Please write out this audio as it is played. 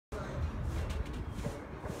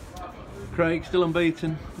Craig, still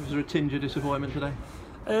unbeaten. Was there a tinge of disappointment today?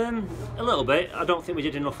 A little bit. I don't think we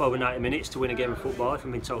did enough over 90 minutes to win a game of football, if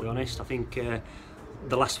I'm being totally honest. I think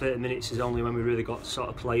the last 30 minutes is only when we really got sort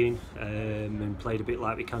of playing and played a bit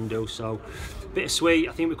like we can do. So, bittersweet.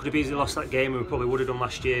 I think we could have easily lost that game, and we probably would have done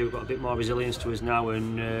last year. We've got a bit more resilience to us now,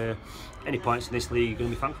 and any points in this league you're going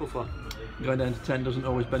to be thankful for. Going down to 10 doesn't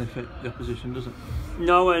always benefit the opposition, does it?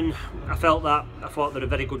 No, and I felt that. I thought they're a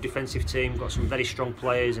very good defensive team, got some very strong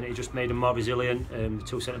players, and it just made them more resilient. The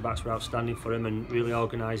two centre-backs were outstanding for them and really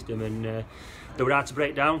organised them, and they were hard to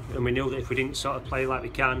break down, and we knew that if we didn't sort of play like we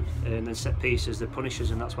can and then set pieces, they'd punish us,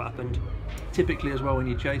 and that's what happened. Typically as well, when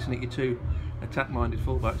you're chasing it, your two attack-minded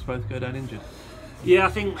fullbacks both go down injured. Yeah, I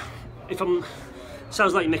think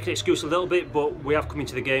sounds like you're making an excuse a little bit, but we have come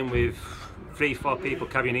into the game with 3-4 people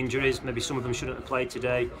carrying injuries. Maybe some of them shouldn't have played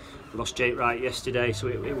today. We lost Jake Wright yesterday, so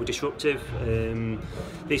it was disruptive.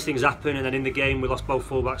 These things happen, and then in the game we lost both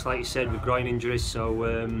fullbacks, like you said, with groin injuries. So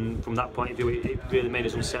from that point of view, it really made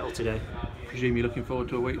us unsettled today. I presume you're looking forward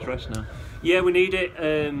to a week's rest now? Yeah, we need it.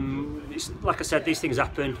 It's, like I said, these things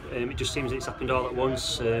happen. It just seems that it's happened all at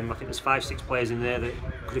once. I think there's 5-6 players in there that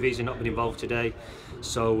could have easily not been involved today.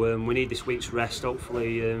 So we need this week's rest.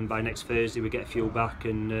 Hopefully by next Thursday we get a few back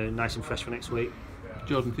and nice and fresh for next week.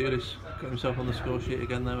 Jordan Theolis got himself on the score sheet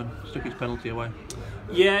again though and stuck his penalty away.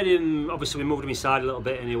 Yeah, obviously we moved him inside a little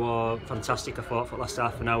bit and he was fantastic, I thought, for the last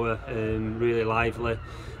half an hour. Really lively,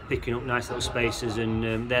 picking up nice little spaces,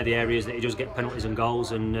 and they're the areas that he does get penalties and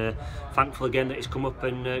goals, and thankful again that he's come up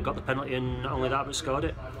and got the penalty, and not only that but scored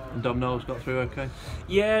it. And Dom Knowles got through okay?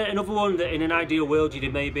 Yeah, another one that in an ideal world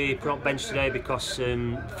you'd maybe put on bench today, because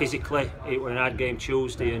physically it was an hard game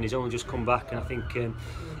Tuesday and he's only just come back, and I think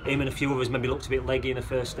him and a few of us maybe looked a bit leggy in the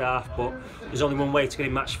first half, but there's only one way to get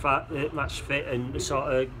him match fit and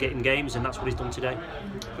sort of get in games, and that's what he's done today.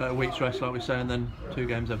 A week's rest, like we say, and then 2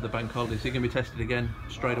 games over the bank holidays. Is he going to be tested again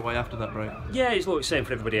straight away after that break? Yeah, it's what we're saying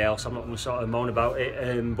for everybody else. I'm not going to sort of moan about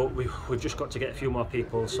it, but we've just got to get a few more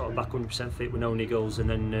people sort of back 100% fit with no niggles, and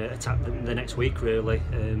then attack the next week really,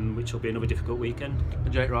 which will be another difficult weekend.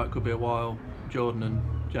 And Jake Wright could be a while. Jordan and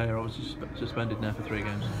Jay are obviously suspended now for 3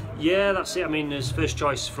 games. Yeah, that's it. I mean, his first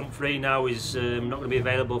choice front 3 now is not going to be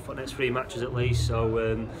available for the next 3 matches at least,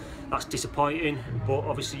 so that's disappointing, but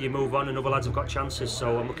obviously you move on and other lads have got chances,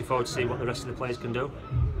 so I'm looking forward to see what the rest of the players can do.